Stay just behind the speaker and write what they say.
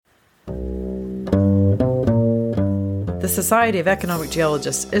The Society of Economic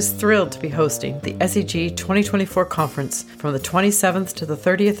Geologists is thrilled to be hosting the SEG 2024 conference from the 27th to the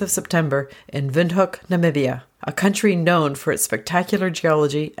 30th of September in Windhoek, Namibia, a country known for its spectacular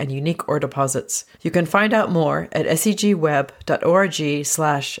geology and unique ore deposits. You can find out more at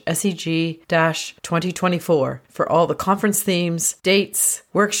segweb.org/SEG-2024 for all the conference themes, dates,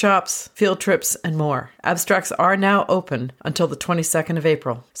 workshops, field trips, and more. Abstracts are now open until the 22nd of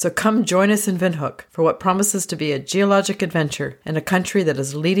April. So come join us in Windhoek for what promises to be a geologic adventure in a country that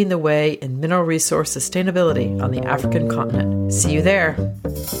is leading the way in mineral resource sustainability on the African continent. See you there.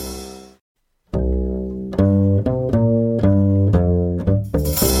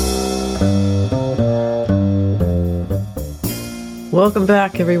 Welcome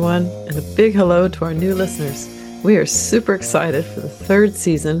back, everyone, and a big hello to our new listeners. We are super excited for the third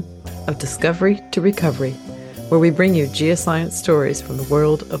season of Discovery to Recovery, where we bring you geoscience stories from the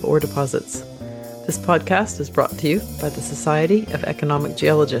world of ore deposits. This podcast is brought to you by the Society of Economic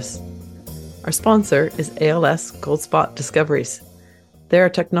Geologists. Our sponsor is ALS Goldspot Discoveries. They're a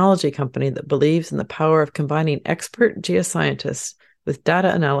technology company that believes in the power of combining expert geoscientists with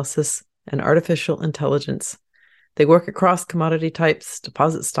data analysis and artificial intelligence. They work across commodity types,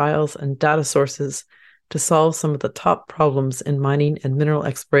 deposit styles, and data sources to solve some of the top problems in mining and mineral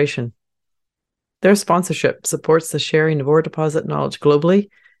exploration. Their sponsorship supports the sharing of ore deposit knowledge globally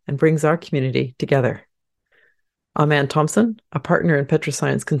and brings our community together. I'm Ann Thompson, a partner in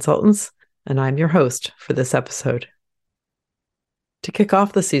Petroscience Consultants, and I'm your host for this episode. To kick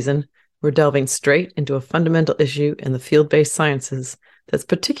off the season, we're delving straight into a fundamental issue in the field-based sciences that's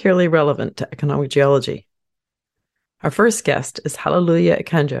particularly relevant to economic geology. Our first guest is Hallelujah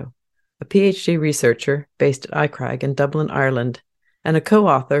Ikanjo, a PhD researcher based at ICRAG in Dublin, Ireland, and a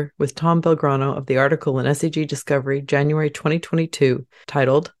co-author with Tom Belgrano of the article in SEG Discovery, January 2022,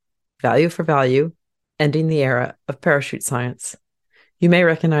 titled Value for Value, Ending the Era of Parachute Science. You may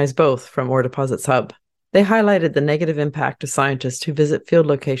recognize both from Ore Deposits Hub. They highlighted the negative impact of scientists who visit field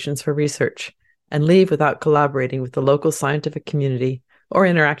locations for research and leave without collaborating with the local scientific community or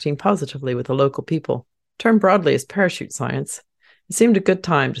interacting positively with the local people. Termed broadly as parachute science, it seemed a good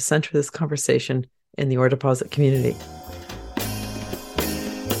time to center this conversation in the ore deposit community.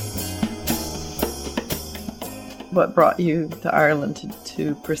 What brought you to Ireland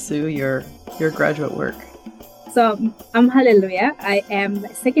to pursue your graduate work? So I'm Hallelujah. I am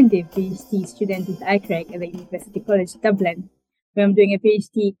a second-year PhD student at ICRAG at the University College Dublin, where I'm doing a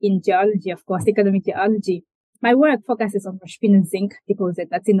PhD in geology, of course, economic geology. My work focuses on Rushpin and zinc deposit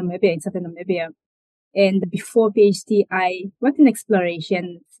that's in Namibia, in southern Namibia. And before PhD, I worked in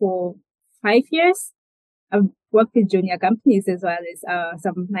exploration for 5 years. I've worked with junior companies as well as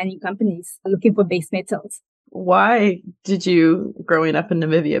some mining companies looking for base metals. Why did you, growing up in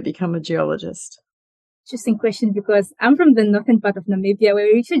Namibia, become a geologist? Interesting question, because I'm from the northern part of Namibia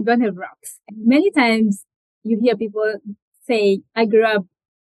where we actually don't have rocks. Many times you hear people say, I grew up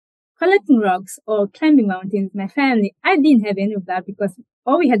collecting rocks or climbing mountains. My family, I didn't have any of that because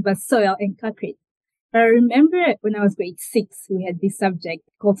all we had was soil and concrete. I remember when I was grade 6, we had this subject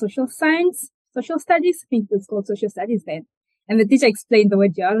called social studies. I think it was called social studies then. And the teacher explained the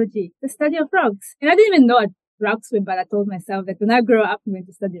word geology, the study of rocks. And I didn't even know what rocks were, but I told myself that when I grow up, I'm going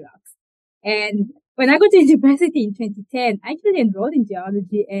to study rocks. And when I got to university in 2010, I actually enrolled in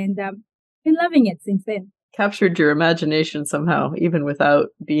geology and been loving it since then. Captured your imagination somehow, even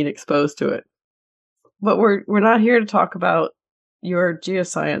without being exposed to it. But we're not here to talk about your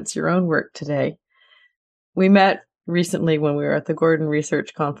geoscience, your own work today. We met recently when we were at the Gordon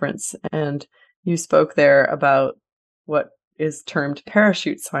Research Conference, and you spoke there about what is termed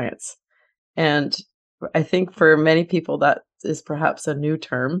parachute science. And I think for many people that is perhaps a new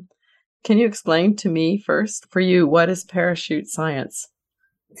term. Can you explain to me first, for you, what is parachute science?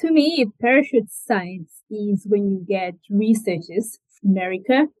 To me, parachute science is when you get researchers from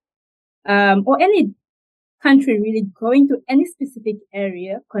America or any country really going to any specific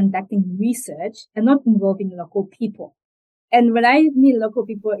area, conducting research and not involving local people. And when I mean local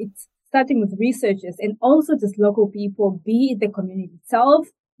people, it's starting with researchers and also just local people, be it the community itself,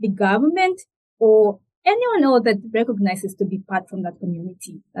 the government, or anyone else that recognizes to be part from that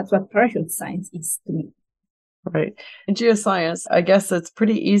community. That's what parachute science is to me. Right. In geoscience, I guess it's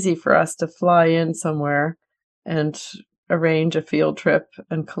pretty easy for us to fly in somewhere and arrange a field trip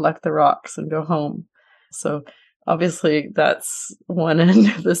and collect the rocks and go home. So obviously that's one end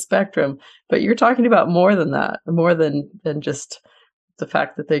of the spectrum, but you're talking about more than that, more than just the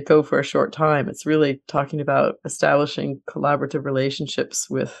fact that they go for a short time. It's really talking about establishing collaborative relationships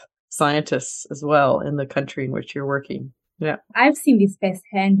with scientists as well in the country in which you're working. Yeah. I've seen this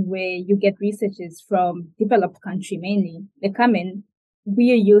firsthand where you get researchers from developed country mainly. They come in.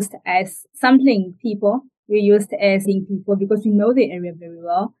 We are used as sampling people. We're used as seeing people because we know the area very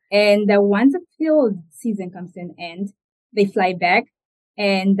well. And once the field season comes to an end, they fly back.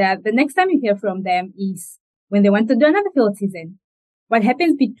 And the next time you hear from them is when they want to do another field season. What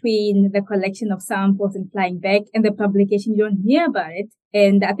happens between the collection of samples and flying back and the publication, you don't hear about it.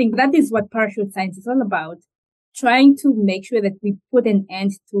 And I think that is what parachute science is all about. Trying to make sure that we put an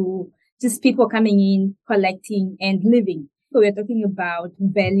end to just people coming in, collecting and living. So we're talking about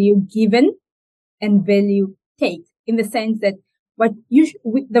value given and value take, in the sense that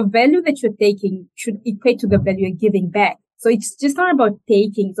the value that you're taking should equate to the value you're giving back. So it's just not about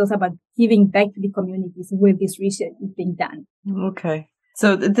taking, it's also about giving back to the communities where this research is being done. Okay.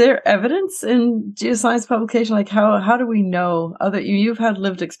 So is there evidence in geoscience publication? Like how do we know you've had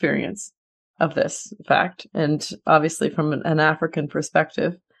lived experience of this fact, and obviously from an African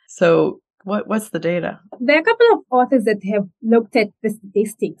perspective. So what's the data? There are a couple of authors that have looked at the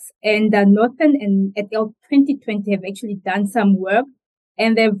statistics, and Norton and et al. 2020 have actually done some work,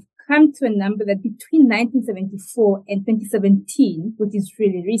 and they've come to a number that between 1974 and 2017, which is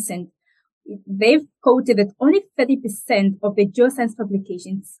really recent, they've quoted that only 30% of the geoscience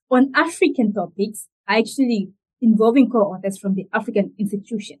publications on African topics are actually involving co-authors from the African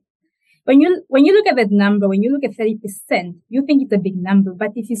institution. When you look at that number, when you look at 30%, you think it's a big number.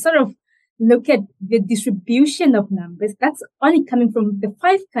 But if you sort of look at the distribution of numbers, that's only coming from the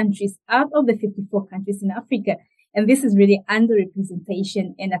 5 countries out of the 54 countries in Africa. And this is really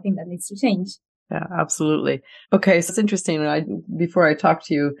underrepresentation. And I think that needs to change. Yeah, absolutely. Okay. So it's interesting. Before I talk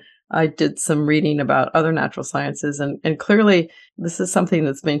to you, I did some reading about other natural sciences, and clearly this is something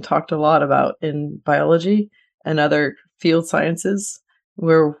that's being talked a lot about in biology and other field sciences,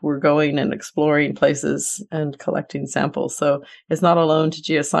 where we're going and exploring places and collecting samples. So it's not alone to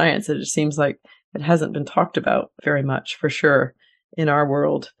geoscience. It just seems like it hasn't been talked about very much, for sure, in our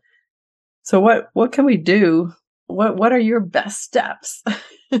world. So what can we do? What are your best steps?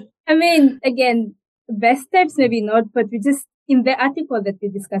 I mean, again, best steps maybe not, but in the article that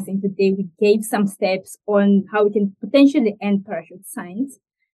we're discussing today, we gave some steps on how we can potentially end parachute science.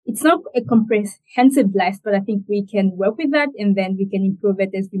 It's not a comprehensive list, but I think we can work with that, and then we can improve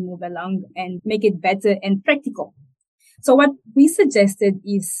it as we move along and make it better and practical. So what we suggested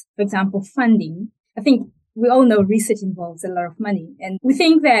is, for example, funding. I think we all know research involves a lot of money, and we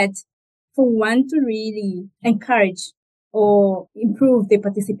think that for one to really encourage or improve the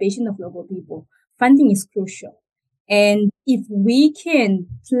participation of local people, funding is crucial. And if we can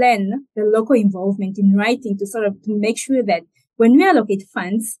plan the local involvement in writing to make sure that when we allocate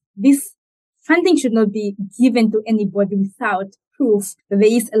funds, this funding should not be given to anybody without proof that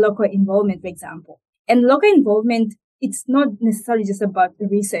there is a local involvement, for example. And local involvement, it's not necessarily just about the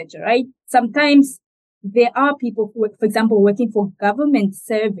researcher, right? Sometimes there are people who, for example, working for government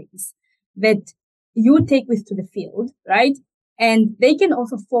surveys that you take with to the field, right? And they can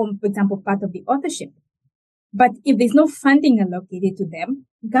also form, for example, part of the authorship. But if there's no funding allocated to them,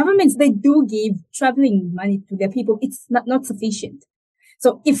 governments, they do give traveling money to their people. It's not sufficient.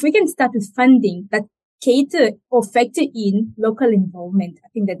 So if we can start with funding that cater or factor in local involvement, I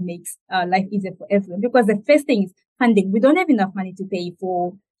think that makes life easier for everyone. Because the first thing is funding. We don't have enough money to pay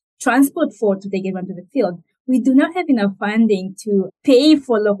for transport to take everyone to the field. We do not have enough funding to pay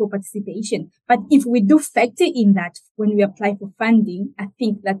for local participation. But if we do factor in that when we apply for funding, I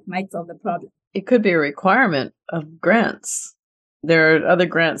think that might solve the problem. It could be a requirement of grants. There are other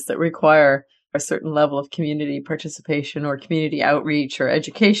grants that require a certain level of community participation or community outreach or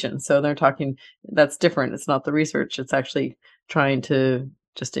education. So they're talking, that's different. It's not the research. It's actually trying to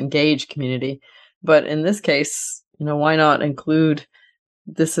just engage community. But in this case, why not include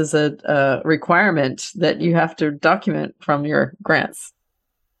this as a requirement that you have to document from your grants?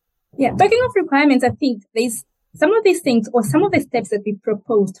 Yeah, talking of requirements, I think there's some of these things or some of the steps that we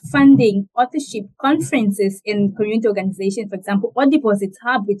proposed: funding, authorship, conferences in community organizations, for example, or Deposits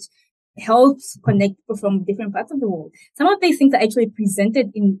Hub, which helps connect people from different parts of the world. Some of these things are actually presented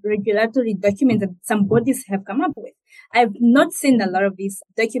in regulatory documents that some bodies have come up with. I've not seen a lot of these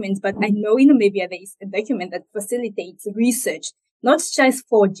documents, but I know in Namibia there is a document that facilitates research, not just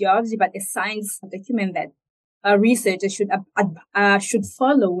for geology, but a science document that researchers should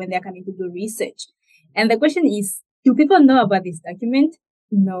follow when they're coming to do research. And the question is, do people know about this document?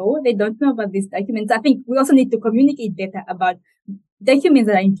 No, they don't know about these documents. I think we also need to communicate better about documents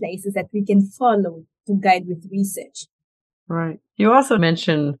that are in places that we can follow to guide with research. Right. You also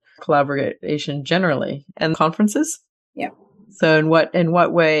mentioned collaboration generally and conferences. Yeah. So in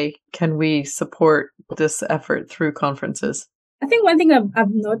what way can we support this effort through conferences? I think one thing I've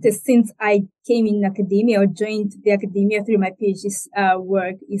noticed since I came in academia or joined the academia through my PhD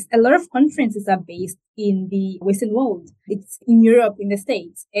work is a lot of conferences are based in the Western world. It's in Europe, in the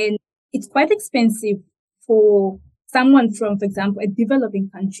States, and it's quite expensive for someone from, for example, a developing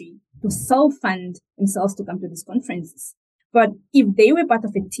country to self-fund themselves to come to these conferences. But if they were part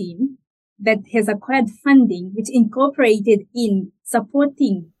of a team that has acquired funding, which incorporated in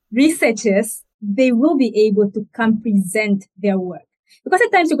supporting researchers, they will be able to come present their work. Because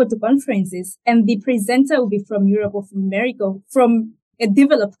at times you go to conferences and the presenter will be from Europe or from America, or from a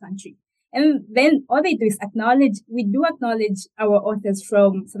developed country. And then all they do is we do acknowledge our authors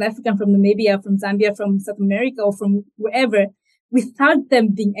from South Africa, from Namibia, from Zambia, from South America, or from wherever, without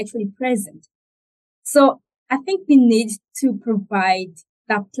them being actually present. So I think we need to provide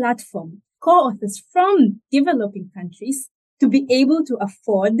that platform, co-authors from developing countries to be able to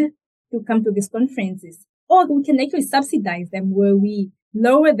afford to come to these conferences. Or we can actually subsidize them where we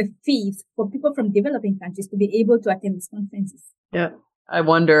lower the fees for people from developing countries to be able to attend these conferences. Yeah. I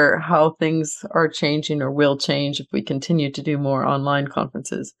wonder how things are changing or will change if we continue to do more online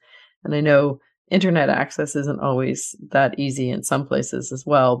conferences. And I know internet access isn't always that easy in some places as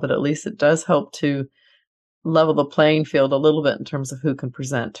well, but at least it does help to level the playing field a little bit in terms of who can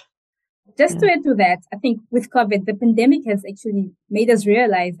present. Just to add to that, I think with COVID, the pandemic has actually made us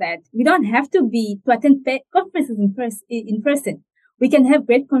realize that we don't have to attend conferences in person. We can have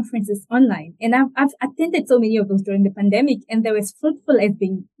great conferences online. And I've attended so many of those during the pandemic, and they were as fruitful as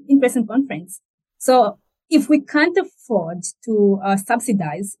being in-person conference. So if we can't afford to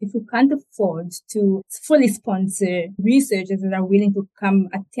subsidize, if we can't afford to fully sponsor researchers that are willing to come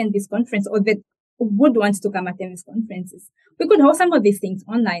attend this conference or that would want to come attend these conferences, we could host some of these things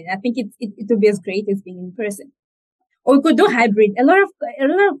online. I think it would be as great as being in person. Or we could do hybrid. A lot of,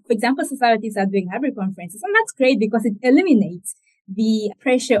 for example, societies are doing hybrid conferences, and that's great because it eliminates the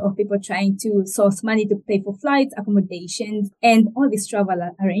pressure of people trying to source money to pay for flights, accommodations, and all these travel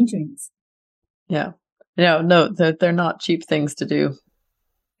arrangements. Yeah. No, they're not cheap things to do.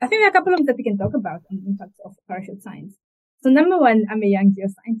 I think there are a couple of things that we can talk about on the impacts of parachute science. So number one, I'm a young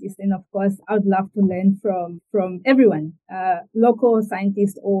geoscientist, and of course, I would love to learn from everyone, local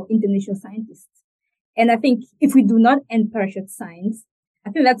scientists or international scientists. And I think if we do not end parachute science, I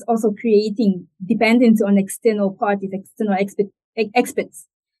think that's also creating dependency on external parties, external experts.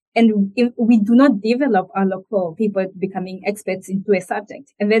 And if we do not develop our local people becoming experts into a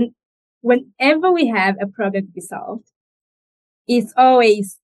subject, and then whenever we have a problem to be solved, it's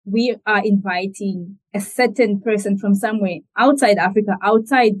always we are inviting a certain person from somewhere outside Africa,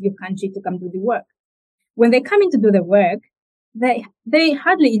 outside your country to come do the work. When they come in to do the work, they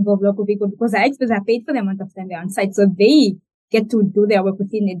hardly involve local people because the experts are paid for the amount of time they're on site. So they get to do their work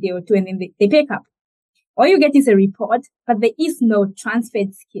within a day or two and then they pick up. All you get is a report, but there is no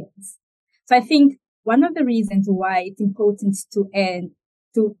transferred skills. So I think one of the reasons why it's important to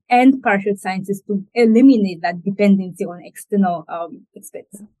end parachute science is to eliminate that dependency on external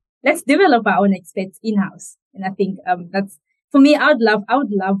experts. Let's develop our own experts in-house. And I think that's, for me, I would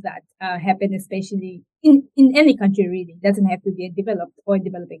love that happen, especially in any country, really. It doesn't have to be a developed or a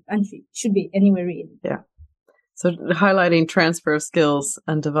developing country. It should be anywhere, really. Yeah. So highlighting transfer of skills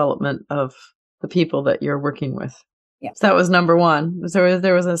and development of the people that you're working with. Yeah. So that was number one. So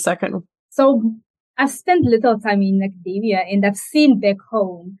there was a second. So I've spent little time in academia, and I've seen back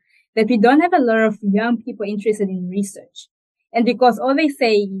home that we don't have a lot of young people interested in research. And because all they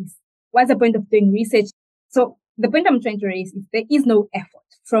say is, what's the point of doing research? So the point I'm trying to raise is there is no effort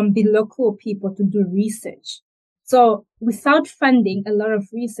from the local people to do research. So without funding, a lot of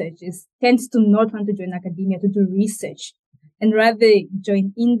researchers tend to not want to join academia to do research and rather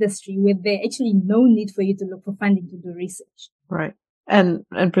join industry where there's actually no need for you to look for funding to do research. Right. And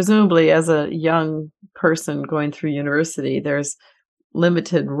presumably as a young person going through university, there's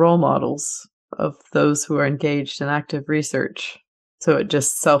limited role models of those who are engaged in active research. So it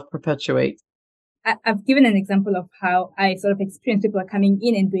just self-perpetuates. I've given an example of how I sort of experienced people coming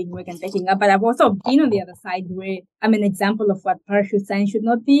in and doing work and picking up, but I've also been on the other side where I'm an example of what parachute science should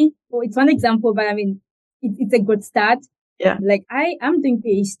not be. So it's one example, but I mean, it's a good start. Yeah. Like I'm doing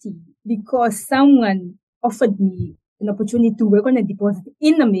PhD because someone offered me an opportunity to work on a deposit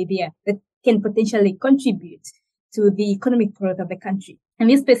in Namibia that can potentially contribute to the economic growth of the country. And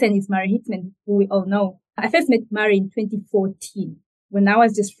this person is Murray Hitman, who we all know. I first met Murray in 2014 when I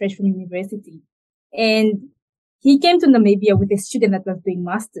was just fresh from university. And he came to Namibia with a student that was doing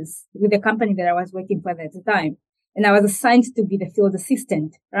masters with the company that I was working for at the time. And I was assigned to be the field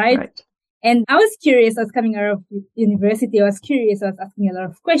assistant, right? And I was curious. I was coming out of university. I was curious. I was asking a lot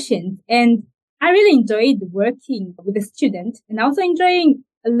of questions. And I really enjoyed working with the student and also enjoying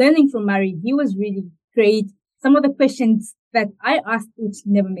learning from Murray. He was really great. Some of the questions that I asked, which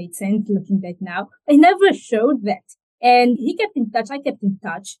never made sense looking back now, I never showed that. And he kept in touch. I kept in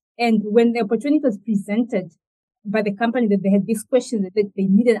touch. And when the opportunity was presented by the company that they had these questions that they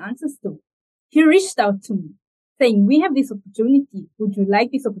needed answers to, he reached out to me saying, we have this opportunity. Would you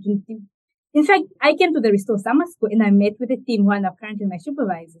like this opportunity? In fact, I came to the Restore Summer School and I met with the team who are now currently my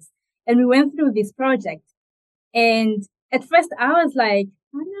supervisors. And we went through this project. And at first I was like,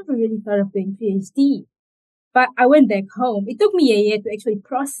 I never really thought of doing PhD. But I went back home. It took me a year to actually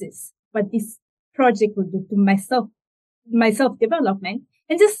process what this project would do to my self-development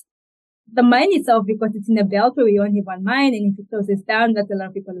and just the mine itself, because it's in a belt where we only have one mine. And if it closes down, that's a lot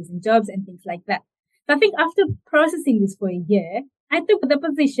of people losing jobs and things like that. So I think after processing this for a year, I took the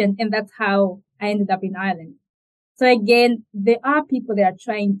position and that's how I ended up in Ireland. So again, there are people that are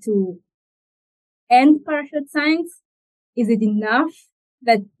trying to end parachute science. Is it enough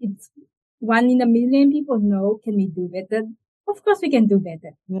that it's 1 in a million people? No. Can we do better? Of course we can do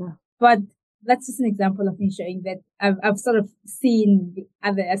better. Yeah. But that's just an example of me showing that I've sort of seen the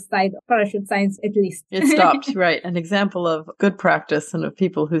other side of parachute science at least. It stopped, right. An example of good practice and of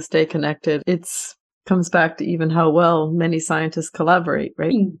people who stay connected. It's comes back to even how well many scientists collaborate,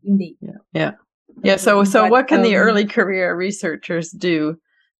 right? Indeed. Yeah. So what can the early career researchers do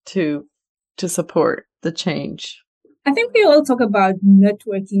to support the change? I think we all talk about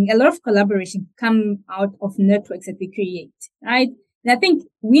networking. A lot of collaboration come out of networks that we create, right? And I think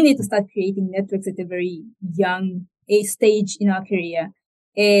we need to start creating networks at a very young stage in our career.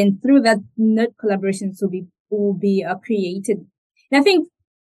 And through that, net collaborations will be created. And I think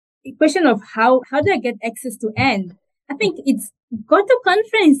the question of how do I get access to N? I think it's go to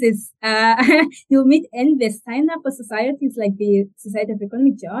conferences. You'll meet N. Sign up for societies like the Society of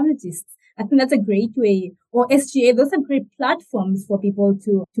Economic Geologists. I think that's a great way. Or SGA. Those are great platforms for people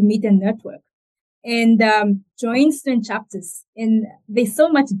to meet and network. And join student chapters. And there's so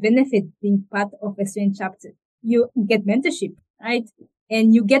much benefit being part of a student chapter. You get mentorship, right?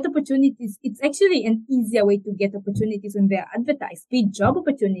 And you get opportunities. It's actually an easier way to get opportunities when they're advertised, be it job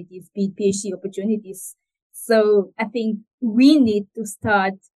opportunities, be it PhD opportunities. So I think we need to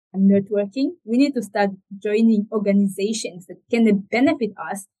start networking. We need to start joining organizations that can benefit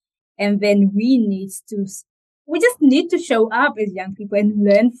us. And then we just need to show up as young people and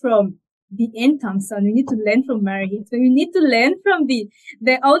learn from the N. Thompson. We need to learn from Murray Hicks. We need to learn from the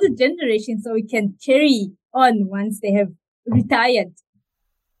older generation so we can carry on once they have retired.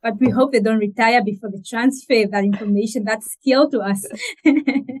 But we hope they don't retire before they transfer that information, that skill to us.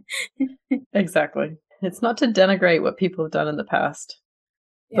 Exactly. It's not to denigrate what people have done in the past,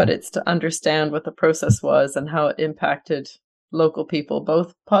 but it's to understand what the process was and how it impacted local people,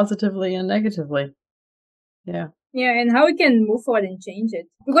 both positively and negatively. Yeah. Yeah, and how we can move forward and change it.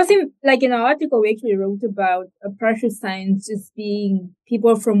 Because in our article, we actually wrote about parachute science just being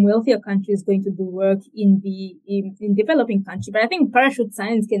people from wealthier countries going to do work in developing country. But I think parachute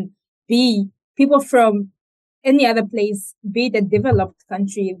science can be people from any other place, be it a developed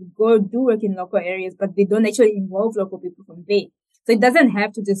country, go do work in local areas, but they don't actually involve local people from there. So it doesn't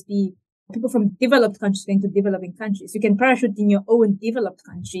have to just be people from developed countries going to developing countries. You can parachute in your own developed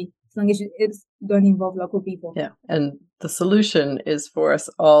country, as long as you don't involve local people. Yeah. And the solution is for us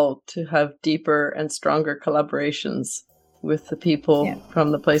all to have deeper and stronger collaborations with the people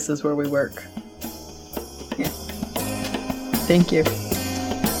from the places where we work. Yeah. Thank you.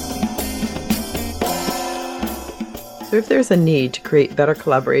 So if there's a need to create better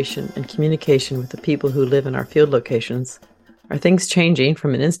collaboration and communication with the people who live in our field locations, are things changing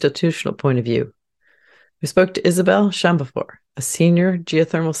from an institutional point of view? We spoke to Isabelle Chambafour, a senior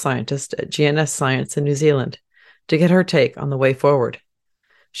geothermal scientist at GNS Science in New Zealand, to get her take on the way forward.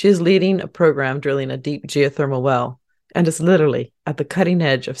 She is leading a program drilling a deep geothermal well and is literally at the cutting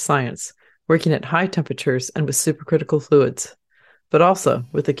edge of science, working at high temperatures and with supercritical fluids, but also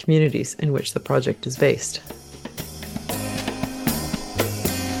with the communities in which the project is based.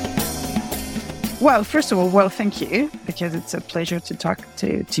 Well, first of all, thank you, because it's a pleasure to talk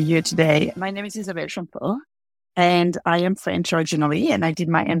to you today. My name is Isabelle Chambafour, and I am French originally, and I did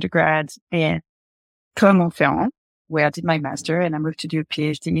my undergrad in Clermont-Ferrand, where I did my master, and I moved to do a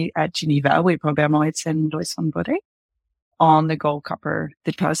PhD at Geneva with Robert Moritz and Lois von Bode on the gold copper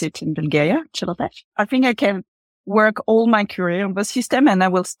deposit in Bulgaria, Chelopech. I think I can work all my career on the system, and I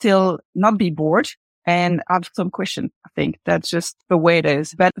will still not be bored. and I have some questions. I think that's just the way it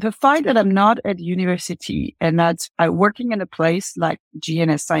is. But the fact that I'm not at university and that I'm working in a place like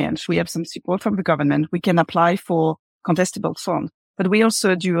GNS Science, we have some support from the government. We can apply for contestable funds, but we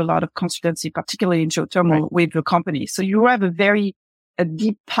also do a lot of consultancy, particularly in geothermal with the company. So you have a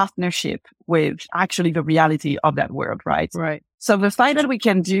deep partnership with actually the reality of that world, right? Right. So the fact that we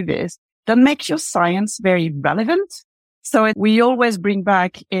can do this, that makes your science very relevant. So we always bring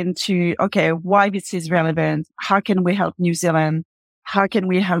back into, okay, why this is relevant? How can we help New Zealand? How can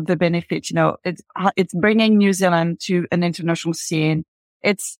we help the benefit? It's bringing New Zealand to an international scene.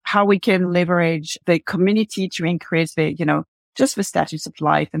 It's how we can leverage the community to increase just the status of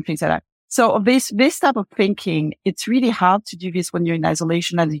life and things like that. So this type of thinking, it's really hard to do this when you're in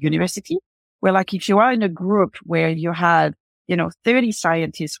isolation at the university, where like if you are in a group where you had, 30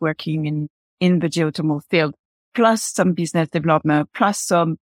 scientists working in the geothermal field, plus some business development, plus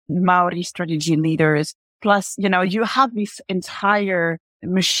some Maori strategy leaders, plus, you have this entire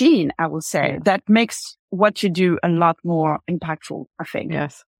machine, I will say, that makes what you do a lot more impactful, I think.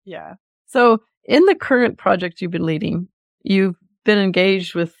 Yes. Yeah. So in the current project you've been leading, you've been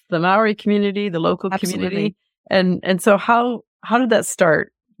engaged with the Maori community, the local community. And so how did that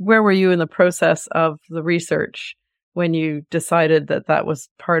start? Where were you in the process of the research when you decided that was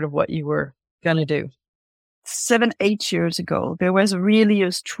part of what you were going to do? 7-8 years ago, there was really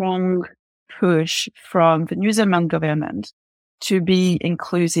a strong push from the New Zealand government to be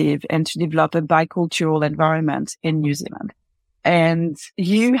inclusive and to develop a bicultural environment in New Zealand. And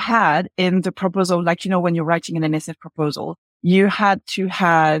you had in the proposal, when you're writing an NSF proposal, you had to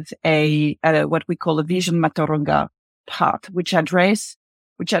have what we call a vision Matauranga part, which address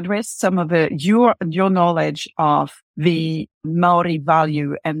some of your knowledge of the Maori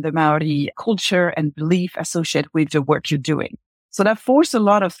value and the Maori culture and belief associated with the work you're doing. So that forced a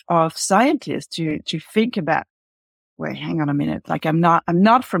lot of scientists to think about, wait, hang on a minute. I'm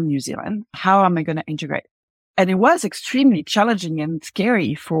not from New Zealand. How am I going to integrate? And it was extremely challenging and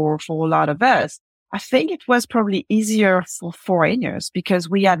scary for a lot of us. I think it was probably easier for foreigners because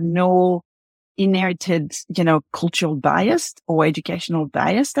we had no inherited, cultural bias or educational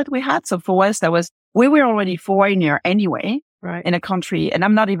bias that we had. So for us, we were already foreigner anyway, right, in a country, and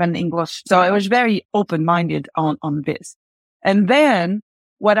I'm not even English. So I was very open-minded on this. And then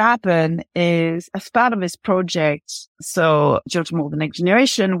what happened is, as part of this project, so Geothermal, the Next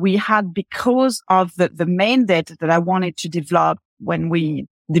Generation, we had, because of the main data that I wanted to develop when we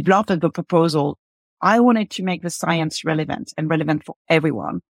developed the proposal, I wanted to make the science relevant and relevant for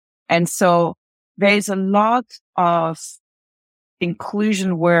everyone. And so there's a lot of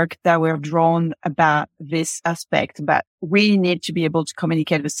inclusion work that were drawn about this aspect, but we need to be able to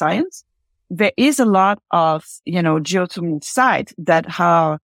communicate the science. There is a lot of, geothermal sites that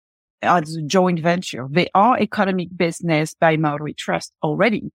are as a joint venture. They are economic business by Maori Trust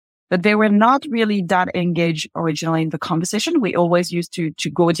already, but they were not really that engaged originally in the conversation. We always used to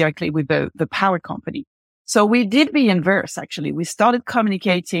go directly with the power company. So we did the inverse, actually. We started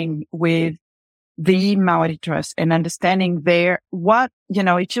communicating with the Maori Trust and understanding if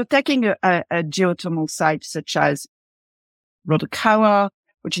you're taking a geothermal site such as Rotokawa,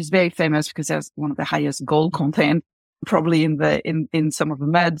 which is very famous because there's one of the highest gold content probably in some of the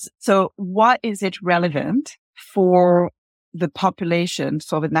meds. So what is it relevant for the population,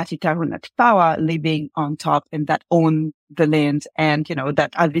 for the Ngāti Tahu Ngāti Pawa living on top and that own the land and,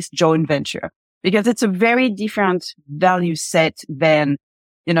 that are this joint venture? Because it's a very different value set than,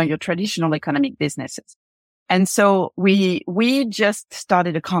 your traditional economic businesses. And so we just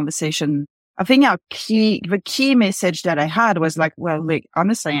started a conversation. I think the key message that I had was like, well, look, I'm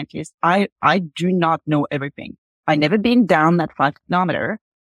a scientist. I do not know everything. I never been down that 5 kilometer.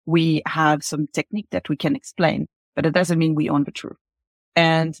 We have some technique that we can explain, but it doesn't mean we own the truth.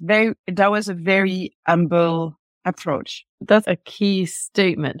 And that was a very humble approach. That's a key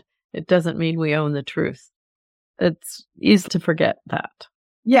statement. It doesn't mean we own the truth. It's easy to forget that.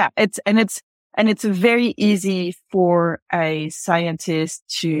 Yeah, it's very easy for a scientist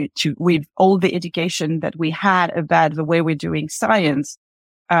to with all the education that we had about the way we're doing science,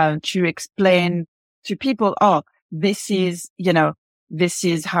 to explain to people, this is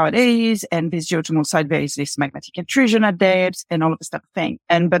how it is, and this geothermal site, there is this magmatic intrusion at depth and all of this type of thing.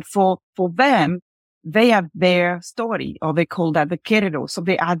 But for them, they have their story, or they call that the kerero. So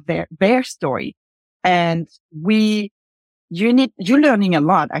they have their story. And you're learning a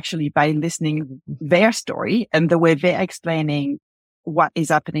lot actually by listening their story and the way they're explaining what is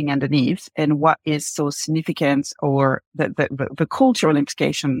happening underneath and what is so significant, or the cultural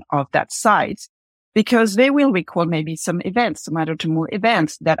implication of that site. because they will recall maybe some events, some automotive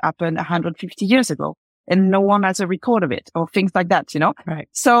events that happened 150 years ago, and no one has a record of it, or things like that, Right.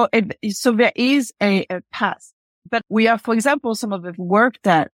 So there is a path. But we have, for example, some of the work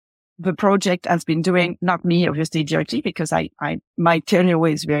that the project has been doing, not me, obviously, directly, because my tenure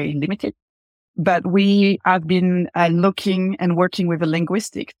is very limited. But we have been looking and working with a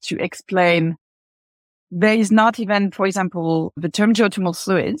linguistic to explain there is not even, for example, the term geothermal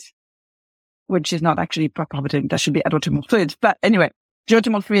fluid, which is not actually proper term, that should be autothermal fluid. But anyway,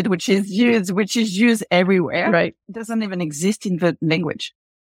 geothermal fluid, which is used everywhere, Right, doesn't even exist in the language.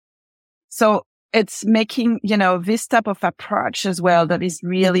 So it's making, this type of approach as well that is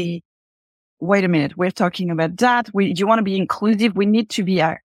really, wait a minute, we're talking about that. You want to be inclusive. We need to be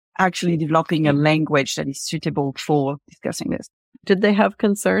actually developing a language that is suitable for discussing this. Did they have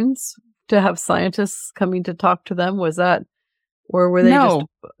concerns to have scientists coming to talk to them? Was that, or were they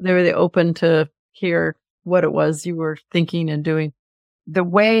were they open to hear what it was you were thinking and doing? The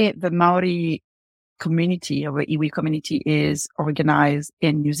way the Maori community or the iwi community is organized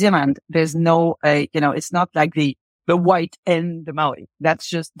in New Zealand, there's no, it's not like the white and the Maori. That's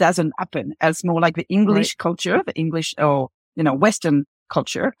just doesn't happen. It's more like the English culture, the English or, Western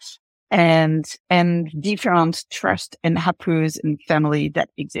culture, and different trust and hapus and family that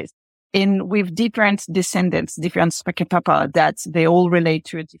exist. With different descendants, different whakapapa, that they all relate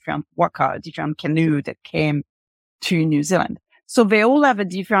to a different waka, a different canoe that came to New Zealand. So they all have a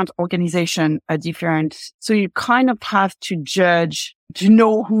different organization, so you kind of have to judge, to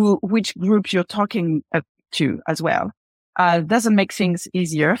know which group you're talking to as well. Doesn't make things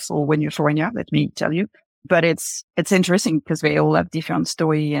easier. So when you're foreigner, let me tell you, but it's interesting because they all have different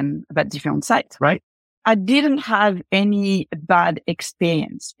story and about different sites, right? I didn't have any bad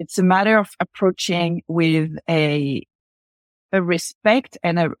experience. It's a matter of approaching with a respect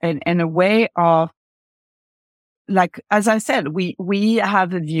and a way of, like, as I said, we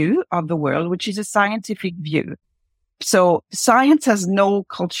have a view of the world, which is a scientific view. So science has no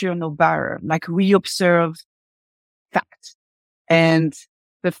culture, no barrier. Like, we observe facts, and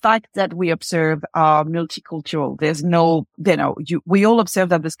the fact that we observe are multicultural. There's no, we all observe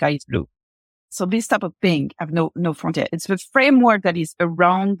that the sky is blue. So this type of thing have no frontier. It's the framework that is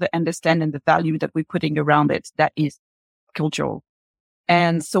around the understanding, the value that we're putting around it, that is cultural.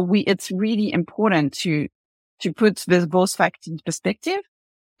 And so it's really important to put those facts in perspective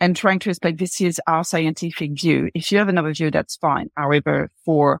and trying to respect this is our scientific view. If you have another view, that's fine. However,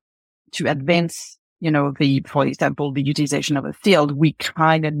 to advance, for example, the utilization of a field, we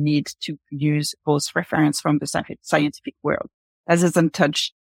kind of need to use those reference from the scientific world. That doesn't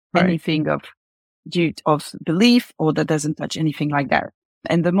touch anything of belief, or that doesn't touch anything like that.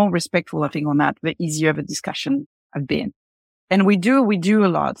 And the more respectful I think on that, the easier the discussion have been. And we do a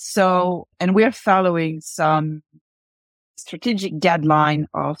lot. So, and we're following some strategic guideline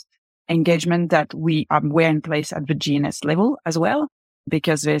of engagement that we're in place at the GNS level as well,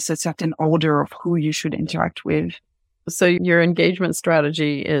 because there's a certain order of who you should interact with. So your engagement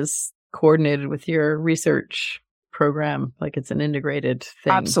strategy is coordinated with your research program, like it's an integrated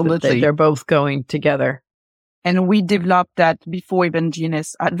thing. Absolutely. They're both going together. And we developed that before even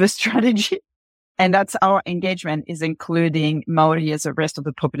GNS had the strategy. And that's our engagement, is including Maori as the rest of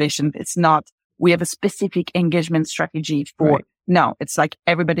the population. It's not, we have a specific engagement strategy for, no, it's like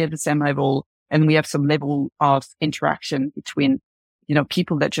everybody at the same level. And we have some level of interaction between,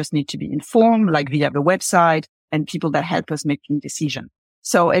 people that just need to be informed, like via the website, and people that help us making decisions.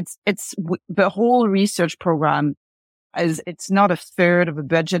 So it's the whole research program it's not a third of a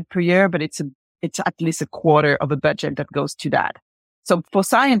budget per year, but it's at least a quarter of a budget that goes to that. So for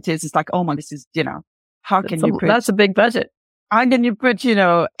scientists, it's like, oh my, this is, how can you put, that's a big budget. How can you put,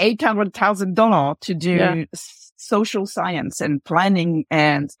 $800,000 to do social science and planning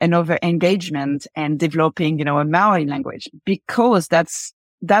and over engagement and developing, a Maori language? Because that's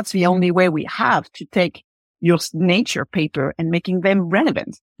the only way we have to take your nature paper and making them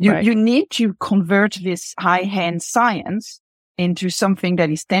relevant. You need to convert this high-end science into something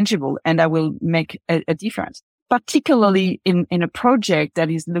that is tangible and that will make a difference, particularly in a project that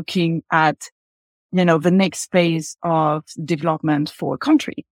is looking at, the next phase of development for a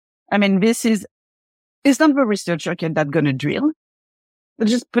country. I mean, it's not the researcher that's going to drill.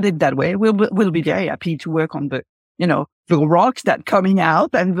 Let's just put it that way. We'll be very happy to work on the rocks that coming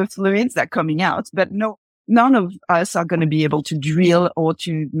out and the fluids that coming out, but no, none of us are going to be able to drill or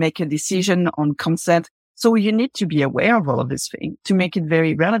to make a decision on consent. So you need to be aware of all of this thing to make it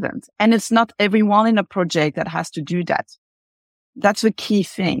very relevant. And it's not everyone in a project that has to do that. That's the key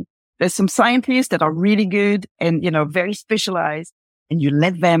thing. There's some scientists that are really good and, very specialized and you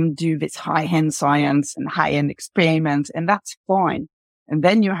let them do this high-end science and high-end experiments, and that's fine. And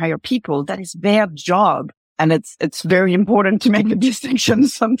then you hire people. That is their job. And it's very important to make a distinction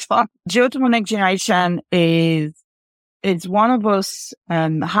sometimes. Geothermal Next Generation is one of those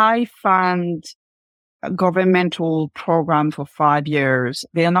high fund governmental program for 5 years.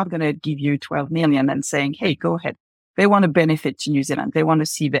 They are not going to give you 12 million and saying, hey, go ahead. They want to benefit to New Zealand. They want to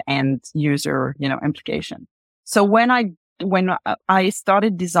see the end user, implication. So when I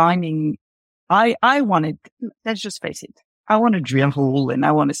started designing, I wanted, let's just face it, I want to drill a hole and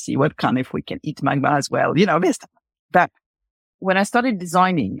I want to see if we can eat magma as well, this stuff. But when I started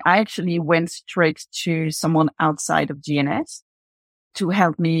designing, I actually went straight to someone outside of GNS to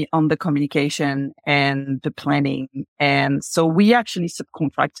help me on the communication and the planning. And so we actually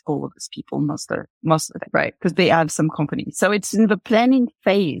subcontract all of these people, most of them, right? Because they have some companies. So it's in the planning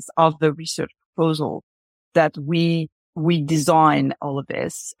phase of the research proposal that we design all of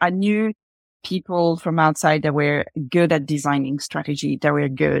this. I knew people from outside that were good at designing strategy, that were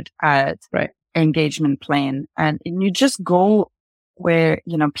good at engagement plan. And you just go where,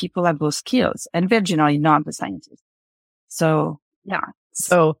 people have those skills, and they're generally not the scientists. So, yeah.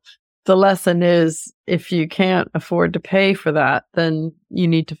 So the lesson is, if you can't afford to pay for that, then you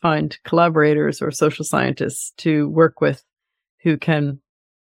need to find collaborators or social scientists to work with who can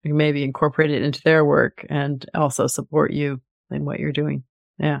maybe incorporate it into their work and also support you in what you're doing.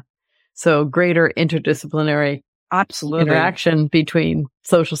 Yeah. So greater interdisciplinary interaction between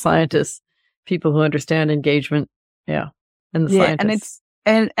social scientists, people who understand engagement. Yeah. And the scientists.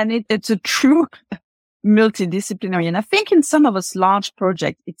 And it's a true multidisciplinary. And I think in some of us large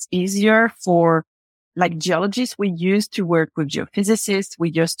projects, it's easier for like geologists. We used to work with geophysicists.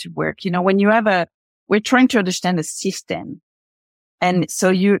 We used to work, when we're trying to understand a system. And so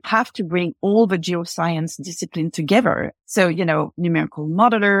you have to bring all the geoscience discipline together. So, numerical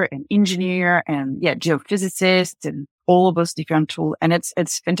modeler and engineer and geophysicist and all of those different tools. And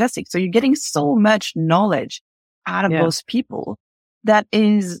it's fantastic. So you're getting so much knowledge out of those people that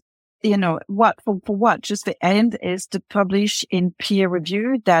is, what for what? Just the end is to publish in peer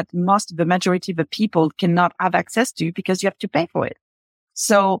review that the majority of the people cannot have access to because you have to pay for it.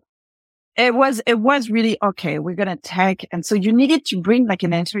 So it was really, okay, we're going to take, and so you needed to bring like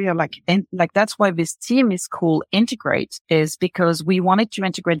an interior, that's why this team is called Integrate, is because we wanted to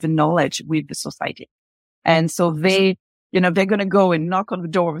integrate the knowledge with the society. And so they're going to go and knock on the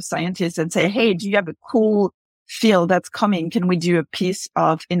door of a scientist and say, hey, do you have a cool field that's coming? Can we do a piece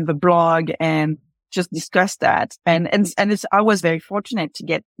in the blog and just discuss that? And I was very fortunate to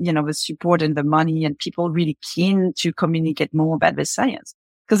get, the support and the money and people really keen to communicate more about the science.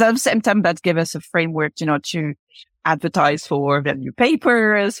 Because at the same time, that gave us a framework, to advertise for the new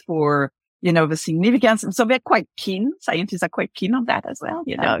papers, for, the significance. And so they're quite keen. Scientists are quite keen on that as well.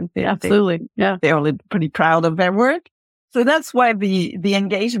 Absolutely. They're all pretty proud of their work. So that's why the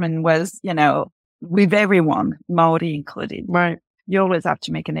engagement was, with everyone, Maori included. Right. You always have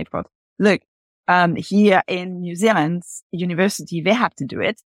to make an effort. Look, here in New Zealand's university, they have to do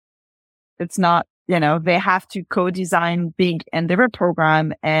it. It's not, they have to co-design big endeavor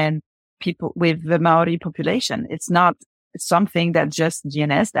program and people with the Maori population. It's not something that just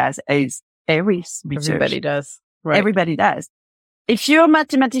GNS does. It's everybody does. Right. Everybody does. If you're a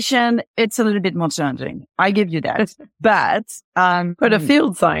mathematician, it's a little bit more challenging. I give you that. But a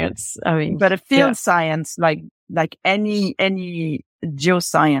field science, science, like any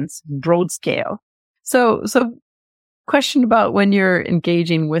geoscience, broad scale. So question about when you're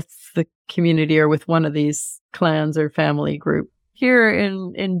engaging with the community or with one of these clans or family group. Here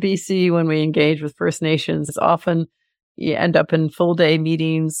in BC, when we engage with First Nations, it's often you end up in full day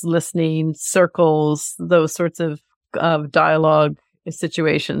meetings, listening, circles, those sorts of dialogue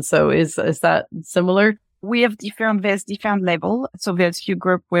situations. So is that similar? We have there's different level. So there's few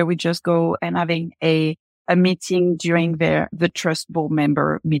group where we just go and having a meeting during the trust board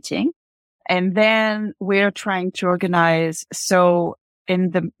member meeting. And then we're trying to organize. So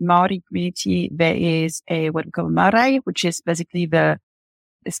in the Maori community, there is what we call marae, which is basically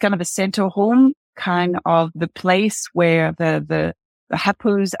it's kind of a center home, kind of the place where the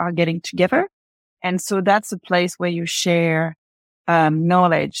hapus are getting together. And so that's a place where you share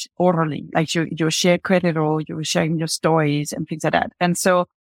knowledge orally, like you share credit or you're sharing your stories and things like that. And so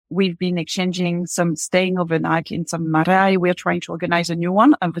we've been exchanging staying overnight in some marae. We're trying to organize a new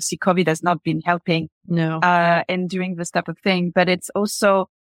one. Obviously, COVID has not been helping in doing this type of thing. But it's also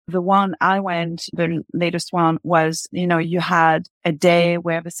the one I went, the latest one was, you had a day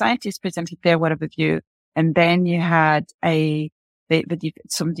where the scientists presented their whatever view, and then you had a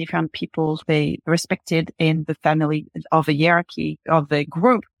some different people they respected in the family of the hierarchy of the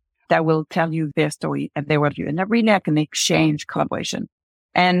group that will tell you their story and their worldview, and really like an exchange collaboration.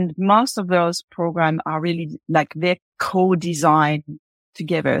 And most of those programs are really like they're co-designed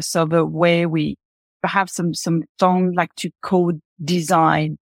together. So the way we have some don't like to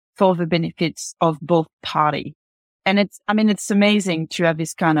co-design for the benefits of both parties. And it's amazing to have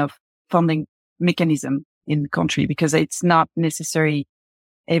this kind of funding mechanism in the country because it's not necessary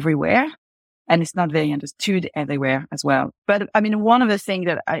everywhere and it's not very understood everywhere as well. But one of the things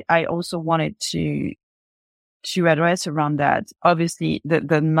that I also wanted to address around that, obviously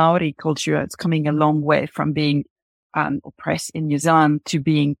the Maori culture is coming a long way from being oppressed in New Zealand to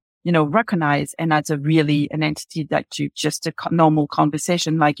being, recognized and as an entity that to just a normal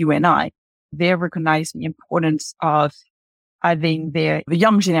conversation like you and I. They recognize the importance of having the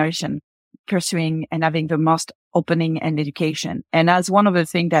young generation pursuing and having the most opening and education. And as one of the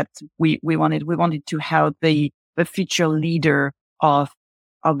things that we wanted to help the future leader of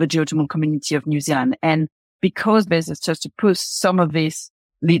the geothermal community of New Zealand. And because there's just a push, some of these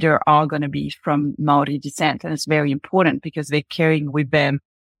leaders are going to be from Maori descent. And it's very important because they're carrying with them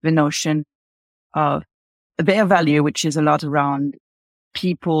the notion of their value, which is a lot around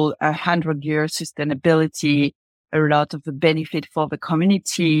people, 100-year sustainability, a lot of the benefit for the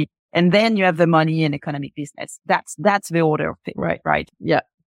community. And then you have the money and economic business. That's the order of things. Right. Yeah.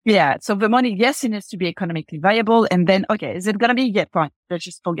 Yeah. So the money, yes, it needs to be economically viable. And then, okay, is it going to be? Yeah, fine. Let's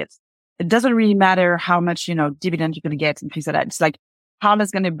just forget. It doesn't really matter how much, dividend you're going to get and things like that. It's like, how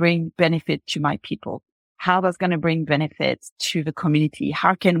that's going to bring benefit to my people? How that's going to bring benefits to the community?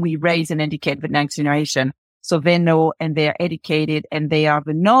 How can we raise and educate the next generation so they know and they're educated and they have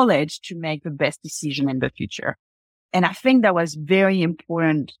the knowledge to make the best decision in the future? And I think that was very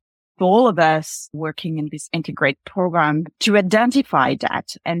important for all of us working in this integrate program to identify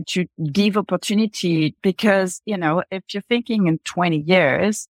that and to give opportunity because, if you're thinking in 20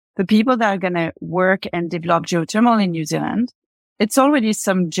 years, the people that are going to work and develop geothermal in New Zealand, it's already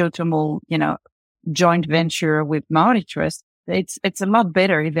some geothermal, joint venture with Maori Trust. It's a lot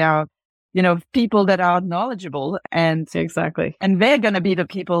better if there are, people that are knowledgeable and exactly. And they're going to be the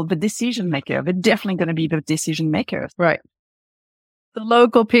people, the decision maker. They're definitely going to be the decision makers. Right. The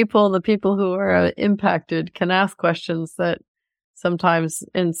local people, the people who are impacted can ask questions that sometimes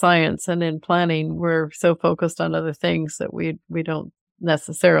in science and in planning, we're so focused on other things that we don't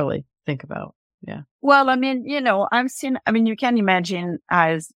necessarily think about. Yeah. Well, you can imagine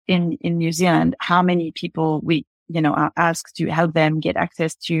as in New Zealand, how many people we, are asked to help them get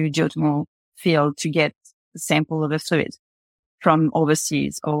access to geothermal field to get a sample of the fluid from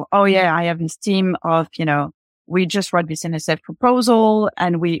overseas. Or, I have this team of, we just wrote this NSF proposal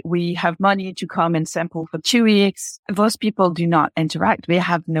and we have money to come and sample for 2 weeks. Those people do not interact. They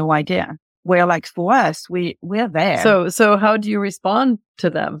have no idea. Where like for us, we're there. So how do you respond to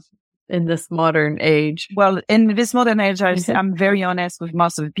them in this modern age? Well, in this modern age, I'm very honest with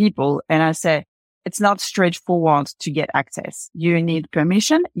most of the people. And I say, it's not straightforward to get access. You need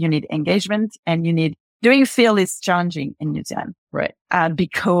permission, you need engagement, and doing field is challenging in New Zealand. Right.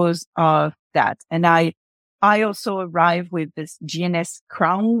 Because of that. And I also arrived with this GNS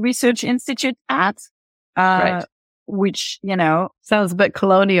Crown Research Institute right. Which, sounds a bit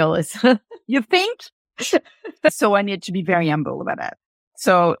colonial. You think? So I need to be very humble about that.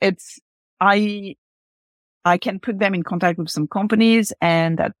 So I can put them in contact with some companies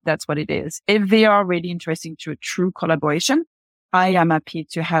and that's what it is. If they are really interested to a true collaboration, I am happy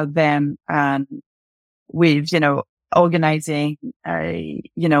to help them, with, organizing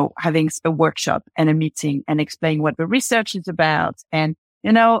having a workshop and a meeting and explain what the research is about and,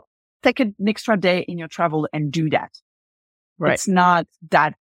 take an extra day in your travel and do that. Right. It's not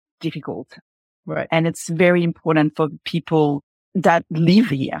that difficult. Right. And it's very important for people that live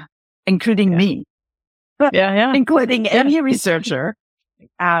here, including me. Yeah. Including any researcher.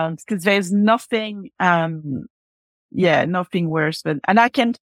 Cause there's nothing, nothing worse than, and I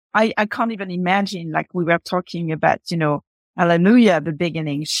can't even imagine, like we were talking about, Hallelujah at the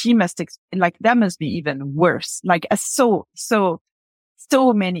beginning. She must, that must be even worse. Like so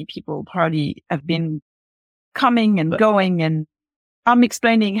many people probably have been coming and going and I'm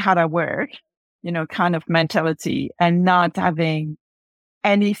explaining how to work, kind of mentality and not having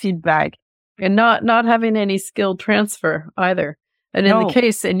any feedback. And not having any skill transfer either. And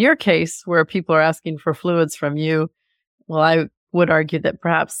in your case, where people are asking for fluids from you, well, I would argue that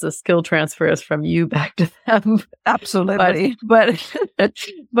perhaps the skill transfer is from you back to them. Absolutely.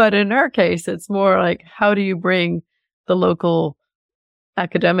 But in our case, it's more like, how do you bring the local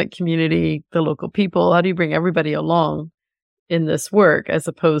academic community, the local people, how do you bring everybody along in this work as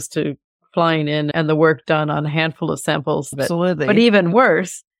opposed to flying in and the work done on a handful of samples. Absolutely. But even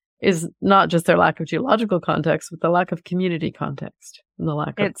worse is not just their lack of geological context, but the lack of community context and the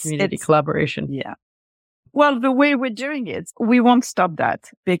lack of community collaboration. Yeah. Well, the way we're doing it, we won't stop that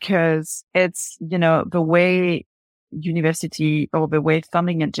because it's, the way university or the way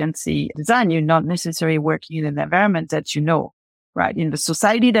funding agency design, you're not necessarily working in an environment that right? In the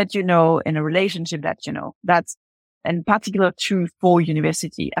society that in a relationship that That's in particular true for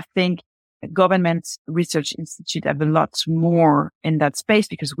university. I think government research institute have a lot more in that space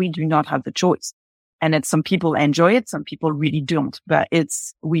because we do not have the choice. And that some people enjoy it, some people really don't, but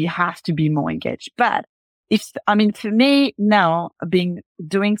we have to be more engaged. But for me now,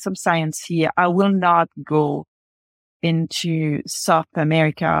 doing some science here, I will not go into South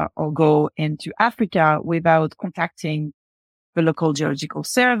America or go into Africa without contacting the local geological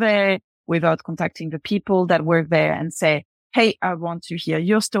survey, without contacting the people that work there and say, hey, I want to hear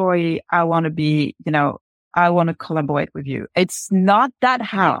your story. I want to collaborate with you. It's not that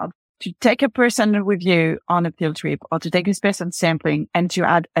hard to take a person with you on a field trip or to take this person sampling and to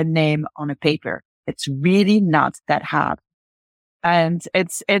add a name on a paper. It's really not that hard. And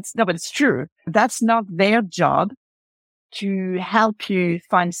but it's true. That's not their job to help you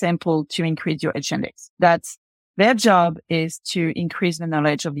find sample to increase your H index. That's their job is to increase the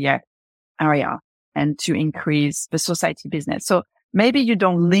knowledge of the area and to increase the society business. So maybe you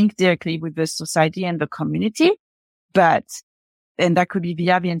don't link directly with the society and the community, and that could be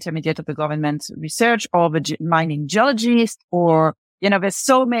via the intermediate of the government research or the mining geologist or, there's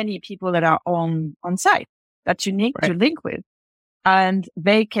so many people that are on site that you need to link with. And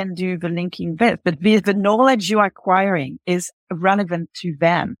they can do the linking bit, but the knowledge you're acquiring is relevant to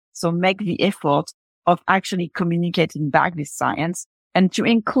them. So make the effort of actually communicating back this science and to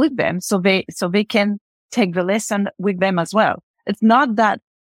include them so they can take the lesson with them as well.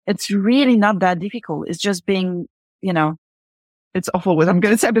 It's really not that difficult. It's just being, it's awful what I'm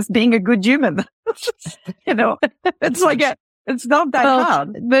going to say, but it's being a good human. It's not that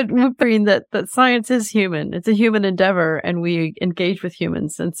hard. But we're agreeing that science is human. It's a human endeavor and we engage with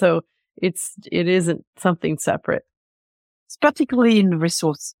humans. And so it isn't something separate. It's particularly in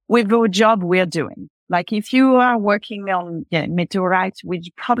resource with the job we're doing. Like if you are working on meteorites,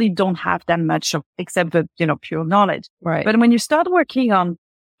 we probably don't have that much of, except the, pure knowledge. Right. But when you start working on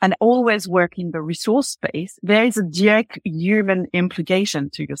and always work in the resource space, there is a direct human implication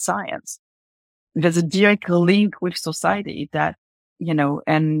to your science. There's a direct link with society that,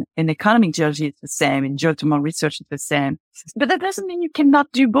 and in economic geology, it's the same. In geothermal research, it's the same. But that doesn't mean you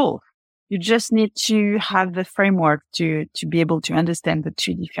cannot do both. You just need to have the framework to be able to understand the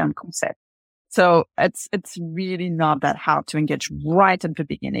two different concepts. So it's really not that hard to engage right at the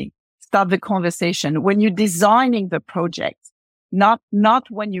beginning. Start the conversation when you're designing the project, not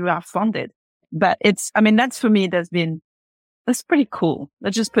when you are funded. But that's for me, that's pretty cool.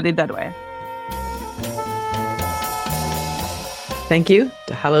 Let's just put it that way. Thank you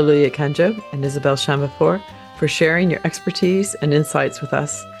to Hallelujah Kanjo and Isabelle Chambafour for sharing your expertise and insights with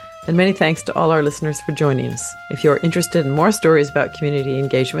us. And many thanks to all our listeners for joining us. If you're interested in more stories about community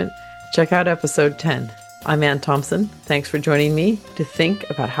engagement, check out episode 10. I'm Ann Thompson. Thanks for joining me to think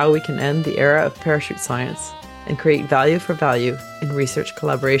about how we can end the era of parachute science and create value for value in research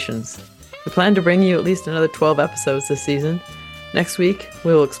collaborations. We plan to bring you at least another 12 episodes this season. Next week,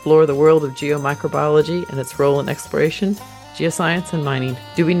 we will explore the world of geomicrobiology and its role in exploration, geoscience, and mining.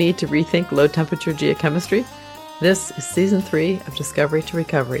 Do we need to rethink low-temperature geochemistry? This is Season 3 of Discovery to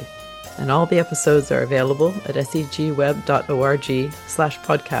Recovery, and all the episodes are available at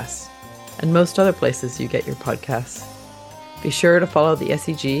segweb.org/podcasts and most other places you get your podcasts. Be sure to follow the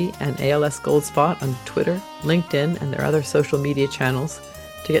SEG and ALS Gold Spot on Twitter, LinkedIn, and their other social media channels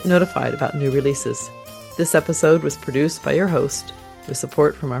to get notified about new releases. This episode was produced by your host with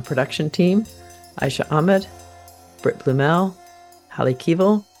support from our production team, Aisha Ahmed, Britt Blumel, Hallie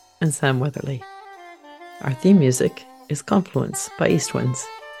Keevel, and Sam Weatherly. Our theme music is Confluence by Eastwinds.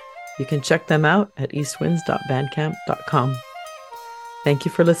 You can check them out at eastwinds.bandcamp.com. Thank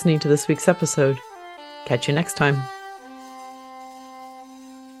you for listening to this week's episode. Catch you next time.